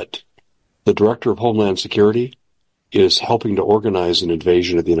that the Director of Homeland Security is helping to organize an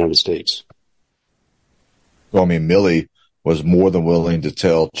invasion of the United States. Well, I mean, Milley was more than willing to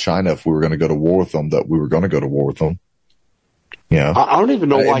tell China if we were going to go to war with them that we were going to go to war with them. I don't even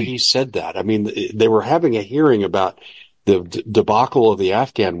know why he said that. I mean, they were having a hearing about the debacle of the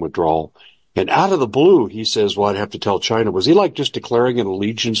Afghan withdrawal, and out of the blue, he says, well, I'd have to tell China. Was he like just declaring an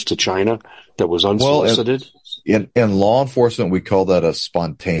allegiance to China that was unsolicited? in law enforcement, we call that a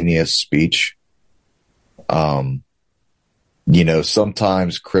spontaneous speech.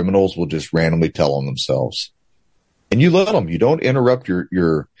 Sometimes criminals will just randomly tell on themselves, and you let them. You don't interrupt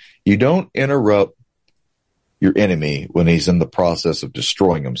you don't interrupt your enemy when he's in the process of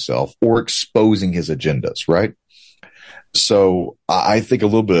destroying himself or exposing his agendas, right? So I think a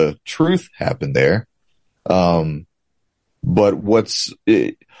little bit of truth happened there. But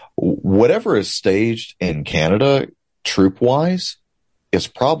whatever is staged in Canada, troop wise, is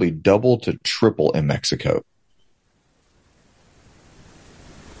probably double to triple in Mexico.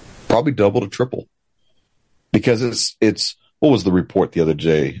 Probably double to triple. Because it's what was the report the other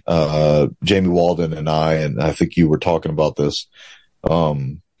day? Jamie Walden and I think you were talking about this.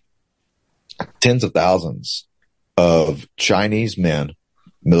 Tens of thousands of Chinese men,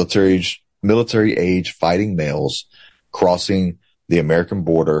 military age fighting males crossing the American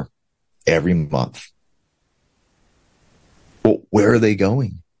border every month. Well, where are they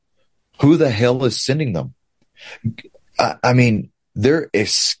going? Who the hell is sending them? I mean, they're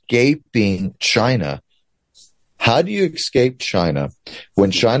escaping China. How do you escape China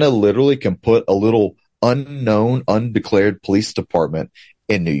when China literally can put a little unknown, undeclared police department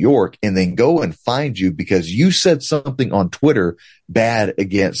in New York and then go and find you because you said something on Twitter bad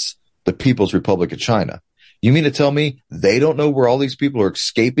against the People's Republic of China? You mean to tell me they don't know where all these people are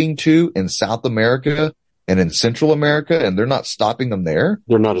escaping to in South America and in Central America, and they're not stopping them there?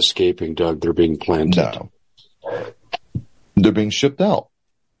 They're not escaping, Doug. They're being planted. No. They're being shipped out.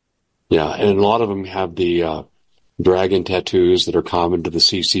 Yeah, and a lot of them have the dragon tattoos that are common to the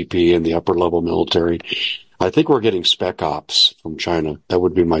CCP and the upper-level military. I think we're getting spec ops from China. That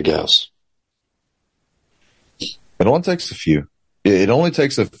would be my guess. It only takes a few. It only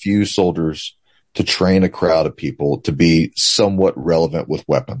takes a few soldiers to train a crowd of people to be somewhat relevant with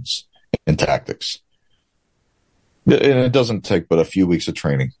weapons and tactics. And it doesn't take but a few weeks of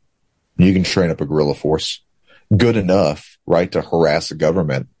training. You can train up a guerrilla force good enough, right, to harass a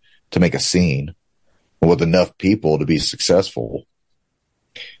government, to make a scene with enough people to be successful.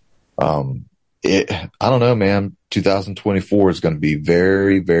 I don't know, man. 2024 is going to be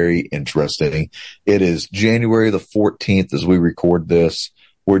very, very interesting. It is January the 14th as we record this.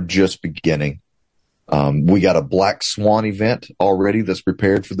 We're just beginning. We got a Black Swan event already that's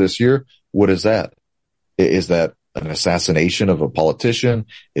prepared for this year. What is that? Is that an assassination of a politician?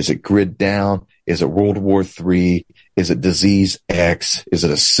 Is it Grid Down? Is it World War III? Is it Disease X? Is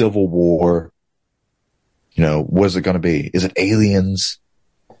it a civil war? What is it going to be? Is it aliens?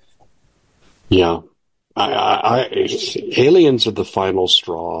 Yeah. Aliens are the final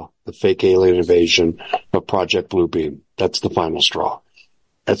straw, the fake alien invasion of Project Bluebeam. That's the final straw.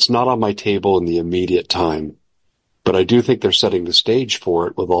 That's not on my table in the immediate time, but I do think they're setting the stage for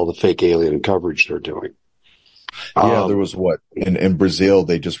it with all the fake alien coverage they're doing. Yeah, there was in Brazil,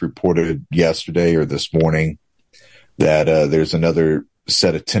 they just reported yesterday or this morning that there's another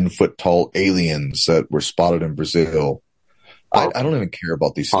set of 10-foot tall aliens that were spotted in Brazil. I don't even care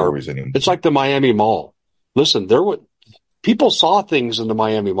about these stories anymore. It's like the Miami Mall. Listen, people saw things in the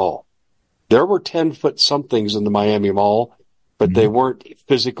Miami Mall. There were 10-foot somethings in the Miami Mall, but they weren't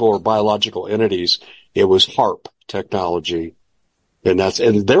physical or biological entities. It was HARP technology. And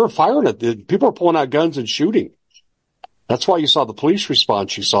they were firing it. People are pulling out guns and shooting. That's why you saw the police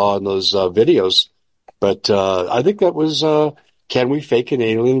response you saw in those videos. But I think that was, can we fake an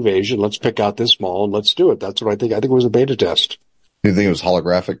alien invasion? Let's pick out this mall and let's do it. That's what I think. I think it was a beta test. You think it was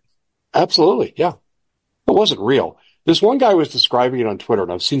holographic? Absolutely, yeah. It wasn't real. This one guy was describing it on Twitter,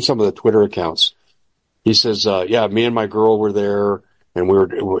 and I've seen some of the Twitter accounts. He says, yeah, me and my girl were there,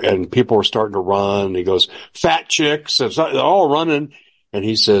 and people were starting to run. And he goes, fat chicks, they're all running. And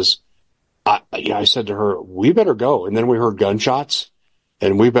he says, I said to her, we better go. And then we heard gunshots,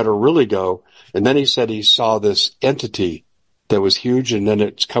 and we better really go. And then he said he saw this entity that was huge, and then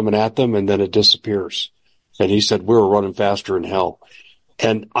it's coming at them, and then it disappears. And he said, we were running faster than hell.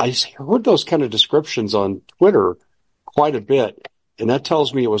 And I heard those kind of descriptions on Twitter quite a bit. And that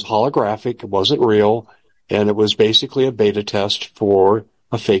tells me it was holographic, it wasn't real, and it was basically a beta test for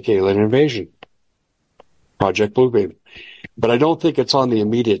a fake alien invasion. Project Bluebeam. But I don't think it's on the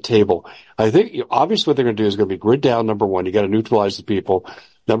immediate table. I think obviously what they're going to do is going to be grid down, number one. You got to neutralize the people.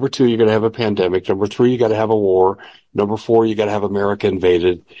 Number two, you're going to have a pandemic. Number three, you got to have a war. Number four, you got to have America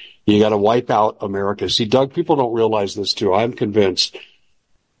invaded. You got to wipe out America. See, Doug, people don't realize this too. I'm convinced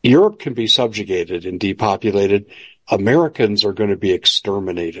Europe can be subjugated and depopulated. Americans are going to be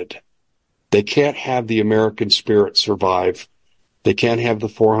exterminated. They can't have the American spirit survive. They can't have the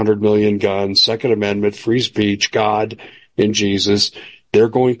 400 million guns, Second Amendment, free speech, God and Jesus. They're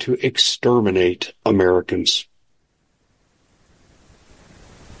going to exterminate Americans.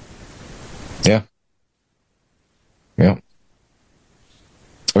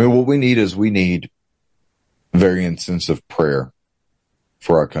 what we need very intensive prayer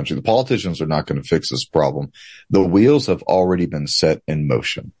for our country. The politicians are not going to fix this problem. The wheels have already been set in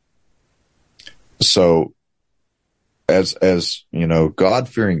motion. So as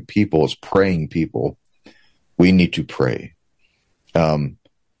God-fearing people, as praying people, we need to pray. I'll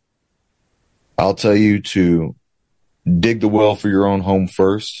tell you to dig the well for your own home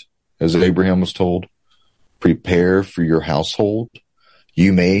first, as Abraham was told. Prepare for your household.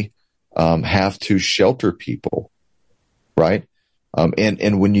 You may have to shelter people, right?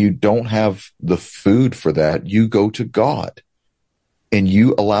 And when you don't have the food for that, you go to God and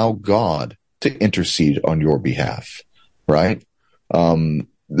you allow God to intercede on your behalf, right?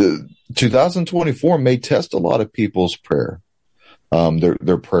 The 2024 may test a lot of people's prayer,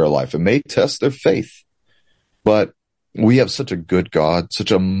 their prayer life. It may test their faith, but we have such a good God,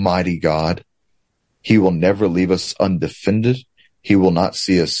 such a mighty God. He will never leave us undefended. He will not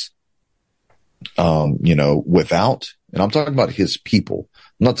see us, without. And I'm talking about his people.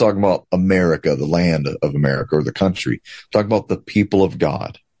 I'm not talking about America, the land of America or the country. I'm talking about the people of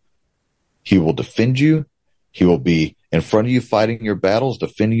God. He will defend you. He will be in front of you fighting your battles,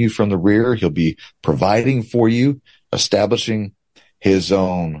 defending you from the rear. He'll be providing for you, establishing his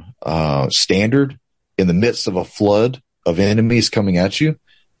own standard in the midst of a flood of enemies coming at you.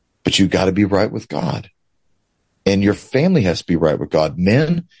 But you got to be right with God. And your family has to be right with God.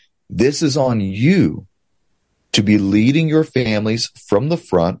 Men, this is on you to be leading your families from the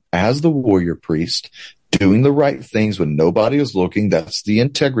front as the warrior priest, doing the right things when nobody is looking. That's the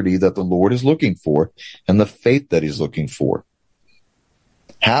integrity that the Lord is looking for and the faith that he's looking for.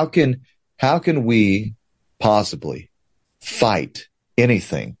 How can we possibly fight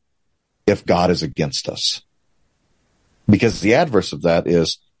anything if God is against us? Because the adverse of that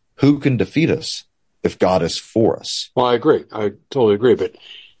is, who can defeat us if God is for us? Well, I agree. I totally agree. But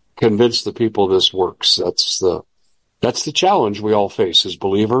convince the people this works. That's the challenge we all face as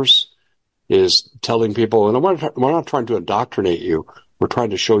believers, is telling people, and we're not trying to indoctrinate you. We're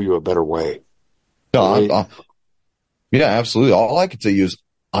trying to show you a better way. No, yeah, absolutely. All I can tell you is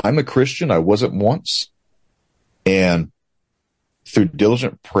I'm a Christian. I wasn't once. And through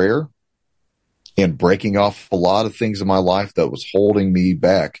diligent prayer and breaking off a lot of things in my life that was holding me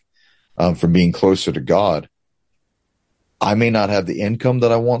back from being closer to God, I may not have the income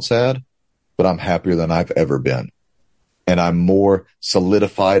that I once had, but I'm happier than I've ever been. And I'm more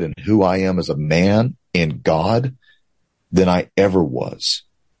solidified in who I am as a man in God than I ever was.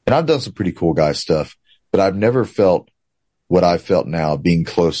 And I've done some pretty cool guy stuff, but I've never felt what I felt now, being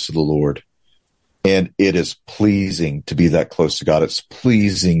close to the Lord. And it is pleasing to be that close to God. It's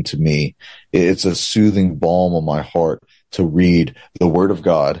pleasing to me. It's a soothing balm on my heart to read the Word of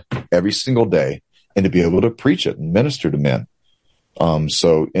God every single day and to be able to preach it and minister to men.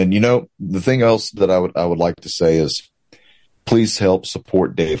 The thing else that I would like to say is, please help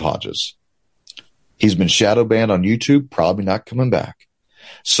support Dave Hodges. He's been shadow banned on YouTube, probably not coming back.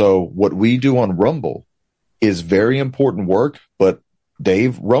 So what we do on Rumble is very important work, but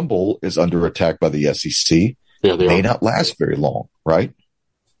Dave, Rumble is under attack by the SEC. Yeah, they may not last very long, right?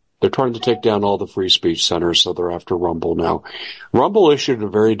 They're trying to take down all the free speech centers, so they're after Rumble now. Rumble issued a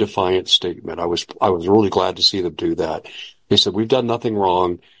very defiant statement. I was really glad to see them do that. They said, we've done nothing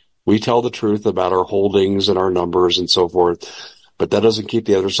wrong. We tell the truth about our holdings and our numbers and so forth, but that doesn't keep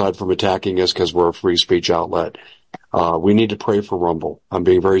the other side from attacking us because we're a free speech outlet. We need to pray for Rumble. I'm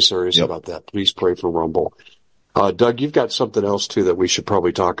being very serious about that. Please pray for Rumble. Doug, you've got something else too that we should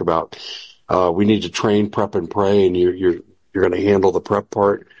probably talk about. We need to train, prep, and pray, and you're going to handle the prep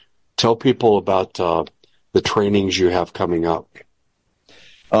part. Tell people about the trainings you have coming up.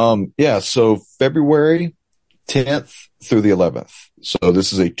 So February 10th through the 11th. So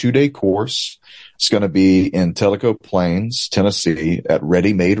this is a 2-day course. It's going to be in Tellico Plains, Tennessee at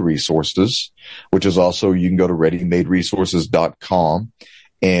Ready Made Resources, which is also, you can go to readymaderesources.com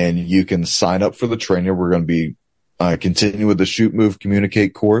and you can sign up for the training. We're going to be continue with the Shoot, Move,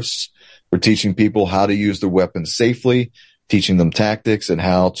 Communicate course. We're teaching people how to use their weapons safely, teaching them tactics and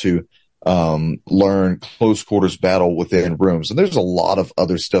how to learn close quarters battle within rooms. And there's a lot of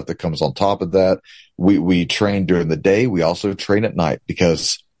other stuff that comes on top of that. We train during the day. We also train at night,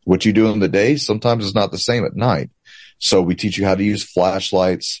 because what you do in the day sometimes is not the same at night. So we teach you how to use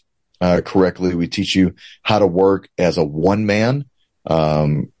flashlights correctly. We teach you how to work as a one man,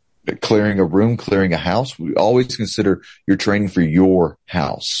 clearing a room, clearing a house. We always consider your training for your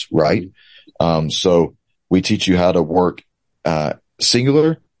house, right? So we teach you how to work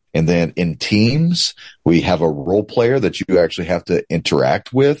singular. And then in teams, we have a role player that you actually have to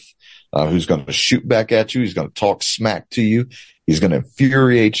interact with. who's going to shoot back at you. He's going to talk smack to you. He's going to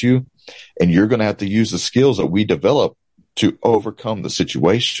infuriate you. And you're going to have to use the skills that we develop to overcome the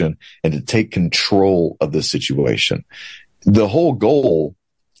situation and to take control of the situation. The whole goal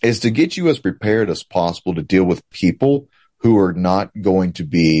is to get you as prepared as possible to deal with people who are not going to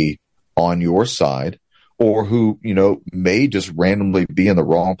be on your side, or who, may just randomly be in the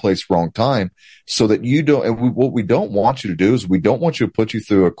wrong place, wrong time, so that you don't, and what we don't want you to do is we don't want you to put you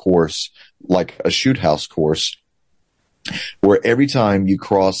through a course like a shoot house course, where every time you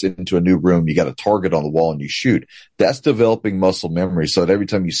cross into a new room, you got a target on the wall and you shoot. That's developing muscle memory, so that every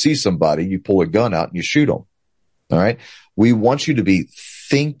time you see somebody, you pull a gun out and you shoot them. All right. We want you to be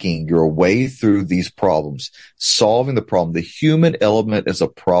thinking your way through these problems, solving the problem. The human element is a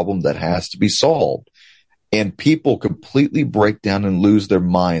problem that has to be solved. And people completely break down and lose their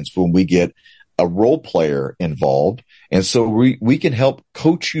minds when we get a role player involved. And so we can help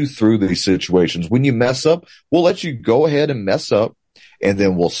coach you through these situations. When you mess up, we'll let you go ahead and mess up, and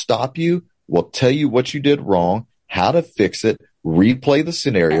then we'll stop you. We'll tell you what you did wrong, how to fix it, replay the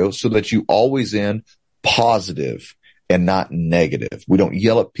scenario so that you always end positive and not negative. We don't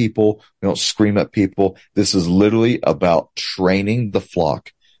yell at people. We don't scream at people. This is literally about training the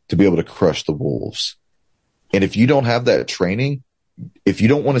flock to be able to crush the wolves. And if you don't have that training, if you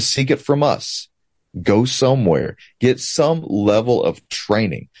don't want to seek it from us, go somewhere, get some level of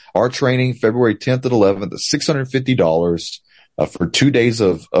training. Our training, February 10th and 11th, is $650 for 2 days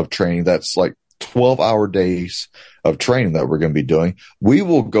of training. That's like 12-hour days of training that we're going to be doing. We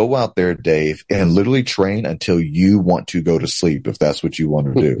will go out there, Dave, and literally train until you want to go to sleep, if that's what you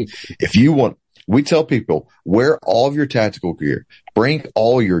want to do. If you want, we tell people, wear all of your tactical gear, bring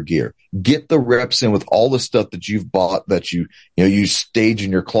all your gear, get the reps in with all the stuff that you've bought that you stage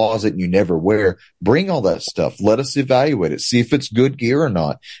in your closet and you never wear. Bring all that stuff. Let us evaluate it. See if it's good gear or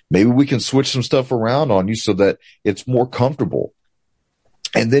not. Maybe we can switch some stuff around on you so that it's more comfortable.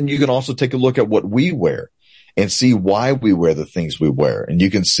 And then you can also take a look at what we wear and see why we wear the things we wear. And you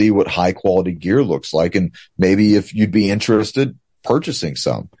can see what high quality gear looks like. And maybe if you'd be interested, purchasing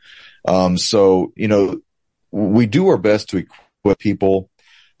some. So, we do our best to equip people.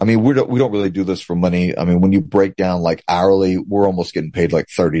 I mean, we don't really do this for money. I mean, when you break down like hourly, we're almost getting paid like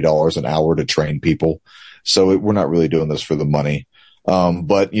 $30 an hour to train people. So we're not really doing this for the money.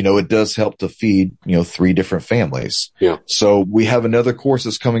 But it does help to feed, 3 different families. Yeah. So we have another course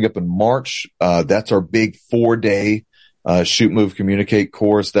that's coming up in March. That's our big 4-day, shoot, move, communicate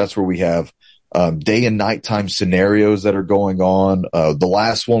course. That's where we have, day and nighttime scenarios that are going on. The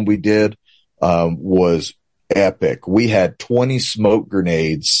last one we did, was epic. We had 20 smoke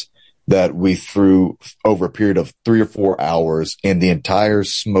grenades that we threw over a period of 3 or 4 hours, and the entire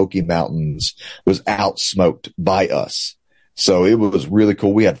Smoky Mountains was outsmoked by us. So it was really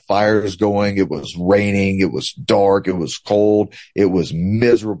cool. We had fires going. It was raining. It was dark. It was cold. It was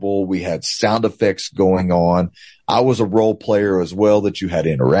miserable. We had sound effects going on. I was a role player as well that you had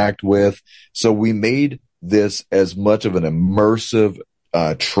to interact with. So we made this as much of an immersive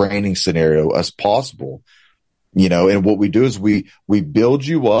training scenario as possible. And what we do is we build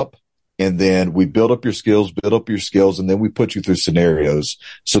you up, and then we build up your skills, and then we put you through scenarios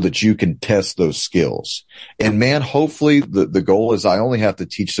so that you can test those skills. And man, hopefully the goal is I only have to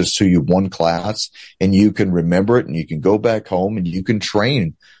teach this to you one class, and you can remember it, and you can go back home and you can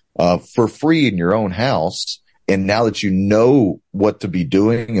train for free in your own house. And now that you know what to be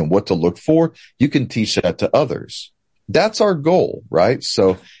doing and what to look for, you can teach that to others. That's our goal, right?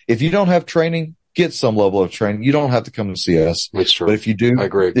 So if you don't have training, get some level of training. You don't have to come to see us. That's true. But if you do, I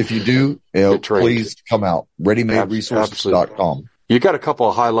agree. If you do, please come out. ReadyMadeResources.com. You got a couple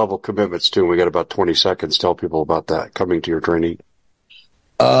of high-level commitments, too. We got about 20 seconds. Tell people about that, coming to your training.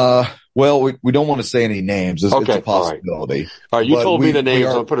 Well, we don't want to say any names. It's a possibility. All right. You told me the names.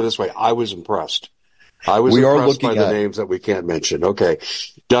 I'll put it this way. I was impressed. We are impressed by the names that we can't mention. Okay.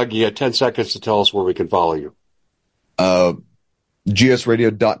 Doug, you got 10 seconds to tell us where we can follow you.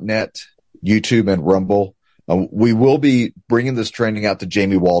 GSradio.net, YouTube, and Rumble. We will be bringing this training out to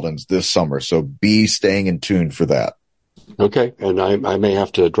Jamie Walden's this summer, so be staying in tune for that. Okay, and I may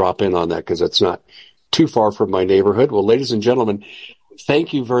have to drop in on that because it's not too far from my neighborhood. Well, ladies and gentlemen,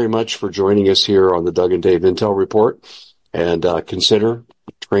 thank you very much for joining us here on the Doug and Dave Intel Report, and consider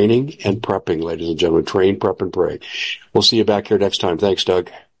training and prepping, ladies and gentlemen. Train, prep, and pray. We'll see you back here next time. Thanks,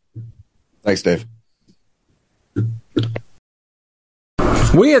 Doug. Thanks, Dave.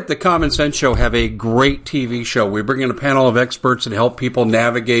 We at the Common Sense Show have a great TV show. We bring in a panel of experts and help people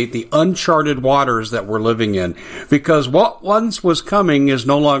navigate the uncharted waters that we're living in. Because what once was coming is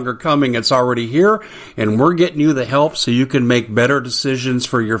no longer coming. It's already here, and we're getting you the help so you can make better decisions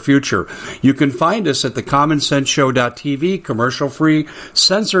for your future. You can find us at thecommonsenseshow.tv, commercial-free,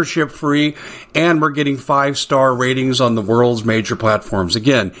 censorship-free, and we're getting 5-star ratings on the world's major platforms.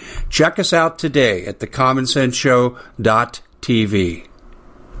 Again, check us out today at thecommonsenseshow.tv.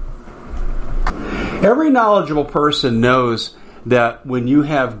 Every knowledgeable person knows that when you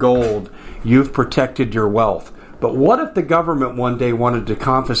have gold, you've protected your wealth. But what if the government one day wanted to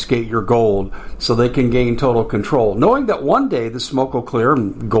confiscate your gold so they can gain total control, knowing that one day the smoke will clear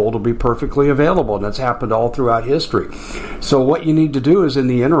and gold will be perfectly available, and that's happened all throughout history. So what you need to do is, in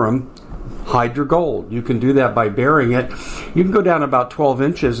the interim, hide your gold. You can do that by burying it. You can go down about 12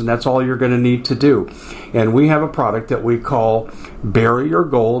 inches, and that's all you're going to need to do. And we have a product that we call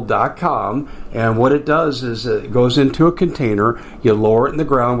buryyourgold.com, and what it does is it goes into a container. You lower it in the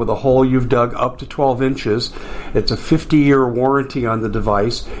ground with a hole you've dug up to 12 inches. It's a 50-year warranty on the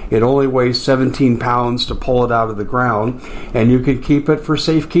device. It only weighs 17 pounds to pull it out of the ground, and you can keep it for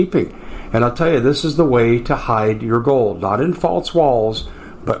safekeeping. And I'll tell you, this is the way to hide your gold, not in false walls,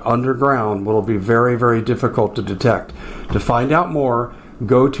 but underground, will be very, very difficult to detect. To find out more,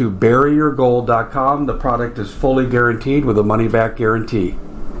 go to buryyourgold.com. The product is fully guaranteed with a money-back guarantee.